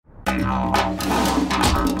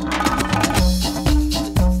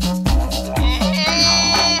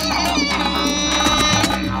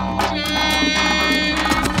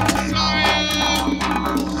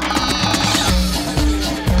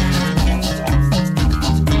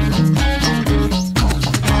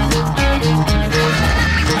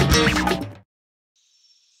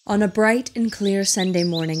On a bright and clear Sunday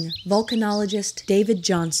morning, volcanologist David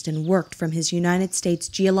Johnston worked from his United States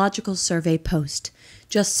Geological Survey post,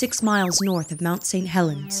 just 6 miles north of Mount St.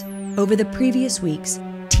 Helens. Over the previous weeks,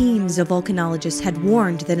 teams of volcanologists had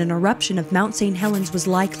warned that an eruption of Mount St. Helens was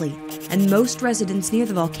likely, and most residents near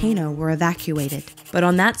the volcano were evacuated. But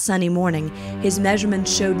on that sunny morning, his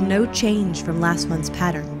measurements showed no change from last month's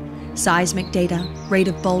pattern. Seismic data, rate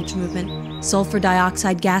of bulge movement, sulfur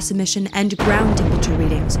dioxide gas emission, and ground temperature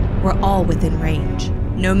readings were all within range.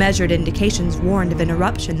 No measured indications warned of an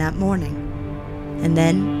eruption that morning. And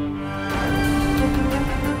then,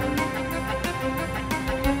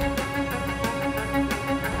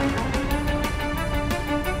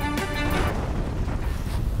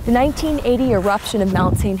 the 1980 eruption of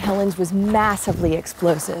Mount St. Helens was massively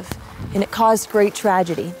explosive, and it caused great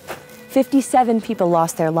tragedy. 57 people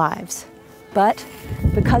lost their lives. But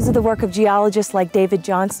because of the work of geologists like David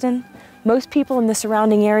Johnston, most people in the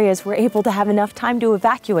surrounding areas were able to have enough time to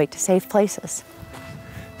evacuate to safe places.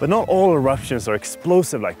 But not all eruptions are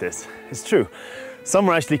explosive like this. It's true, some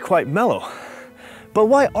are actually quite mellow. But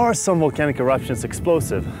why are some volcanic eruptions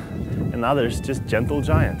explosive and others just gentle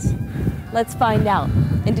giants? Let's find out.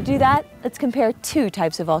 And to do that, let's compare 2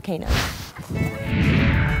 types of volcanoes.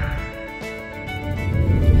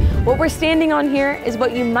 What we're standing on here is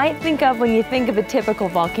what you might think of when you think of a typical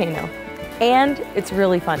volcano. And it's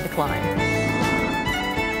really fun to climb.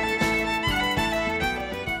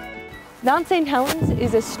 Mount St. Helens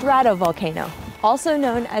is a stratovolcano, also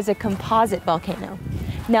known as a composite volcano.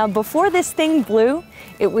 Now, before this thing blew,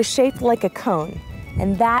 it was shaped like a cone.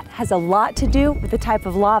 And that has a lot to do with the type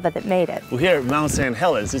of lava that made it. Well, here at Mount St.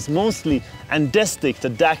 Helens, it's mostly andesitic to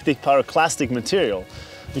dactic pyroclastic material,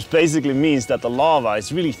 which basically means that the lava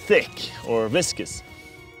is really thick or viscous.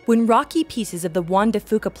 When rocky pieces of the Juan de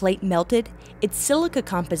Fuca plate melted, its silica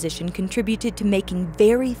composition contributed to making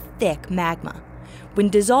very thick magma. When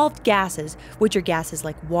dissolved gases, which are gases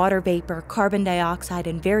like water vapor, carbon dioxide,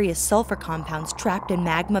 and various sulfur compounds trapped in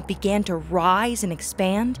magma, began to rise and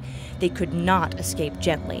expand, they could not escape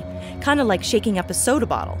gently, kind of like shaking up a soda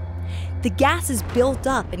bottle. The gases built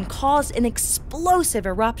up and caused an explosive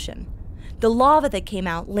eruption. The lava that came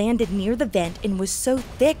out landed near the vent and was so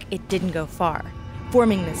thick it didn't go far,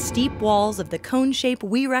 forming the steep walls of the cone shape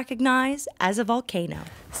we recognize as a volcano.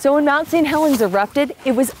 So when Mount St. Helens erupted,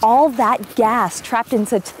 it was all that gas trapped in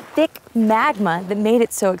such thick magma that made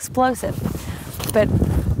it so explosive. But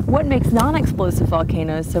what makes non-explosive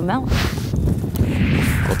volcanoes so mellow?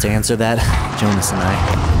 Well, to answer that, Jonas and I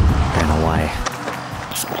ran away.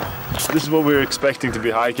 This is what we're expecting to be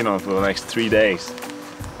hiking on for the next 3 days.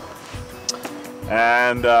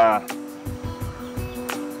 And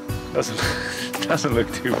doesn't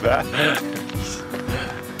look too bad.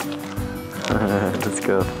 Let's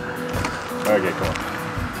go. Okay, cool.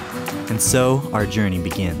 And so our journey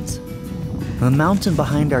begins. The mountain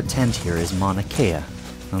behind our tent here is Mauna Kea.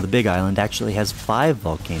 Now, the Big Island actually has 5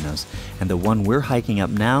 volcanoes, and the one we're hiking up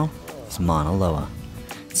now is Mauna Loa.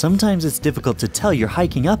 Sometimes it's difficult to tell you're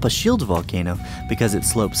hiking up a shield volcano because it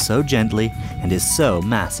slopes so gently and is so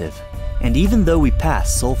massive. And even though we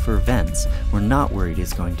pass sulfur vents, we're not worried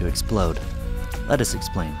it's going to explode. Let us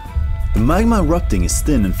explain. The magma erupting is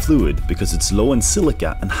thin and fluid because it's low in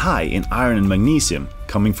silica and high in iron and magnesium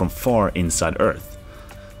coming from far inside Earth.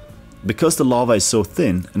 Because the lava is so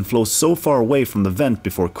thin and flows so far away from the vent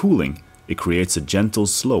before cooling, it creates a gentle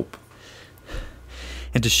slope.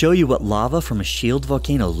 And to show you what lava from a shield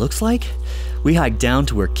volcano looks like, we hiked down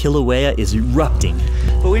to where Kilauea is erupting.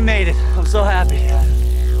 But we made it. I'm so happy.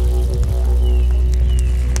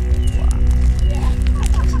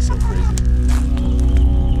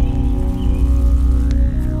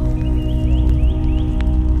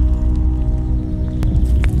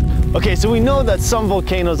 Okay, so we know that some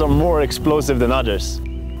volcanoes are more explosive than others.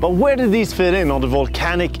 But where do these fit in on the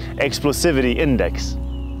Volcanic Explosivity Index?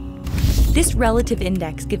 This relative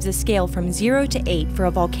index gives a scale from 0 to 8 for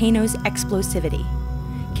a volcano's explosivity.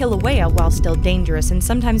 Kilauea, while still dangerous and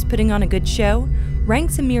sometimes putting on a good show,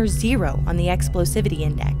 ranks a mere 0 on the explosivity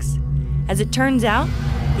index. As it turns out,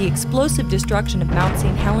 the explosive destruction of Mount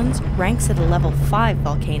St. Helens ranks at a level 5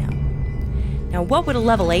 volcano. Now, what would a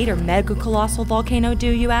level 8 or mega-colossal volcano do,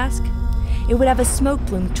 you ask? It would have a smoke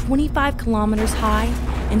plume 25 kilometers high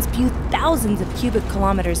and spew thousands of cubic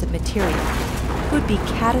kilometers of material. would be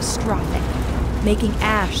catastrophic, making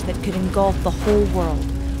ash that could engulf the whole world.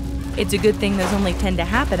 It's a good thing those only tend to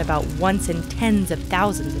happen about once in tens of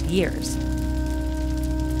thousands of years.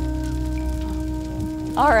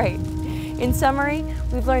 All right. In summary,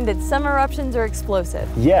 we've learned that some eruptions are explosive.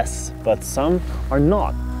 Yes, but some are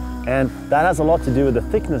not. And that has a lot to do with the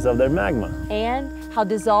thickness of their magma. And how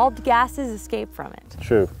dissolved gases escape from it.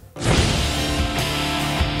 True.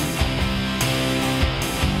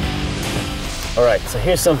 All right, so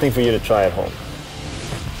here's something for you to try at home.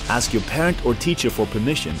 Ask your parent or teacher for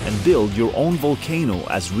permission and build your own volcano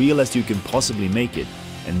as real as you can possibly make it.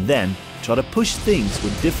 And then try to push things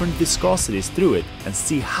with different viscosities through it and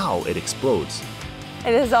see how it explodes.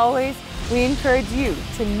 And as always, we encourage you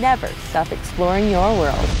to never stop exploring your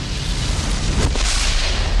world.